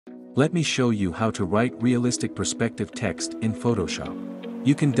Let me show you how to write realistic perspective text in Photoshop.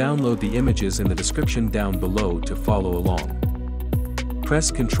 You can download the images in the description down below to follow along.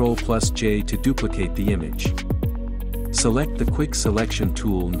 Press Ctrl+J to duplicate the image. Select the Quick Selection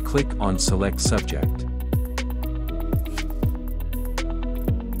tool and click on Select Subject.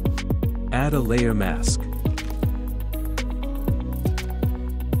 Add a layer mask.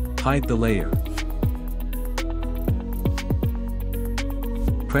 Hide the layer.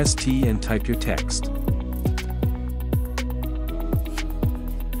 Press T and type your text.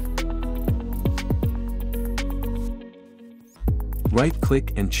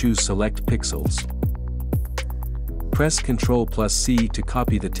 Right-click and choose Select Pixels. Press Ctrl+C to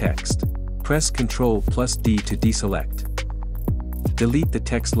copy the text. Press Ctrl+D to deselect. Delete the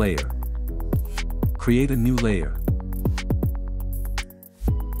text layer. Create a new layer.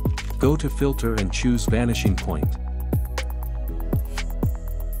 Go to Filter and choose Vanishing Point.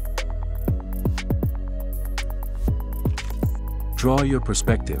 Draw your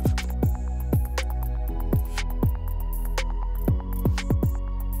perspective.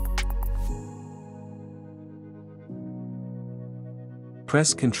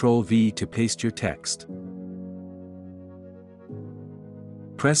 Press Ctrl+V to paste your text.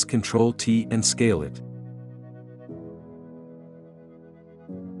 Press Ctrl+T and scale it.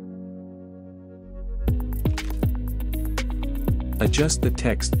 Adjust the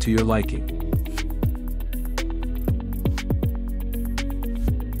text to your liking.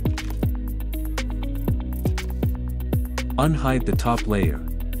 Unhide the top layer.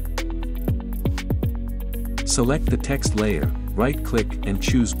 Select the text layer, right-click and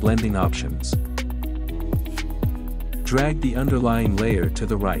choose Blending Options. Drag the underlying layer to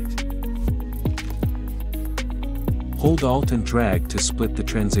the right. Hold Alt and drag to split the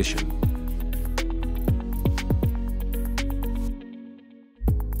transition.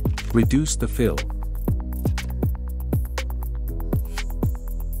 Reduce the fill.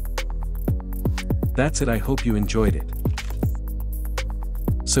 That's it. I hope you enjoyed it.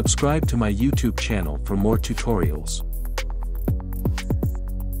 Subscribe to my YouTube channel for more tutorials.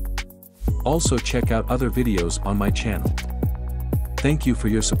 Also check out other videos on my channel. Thank you for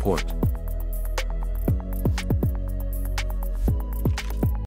your support.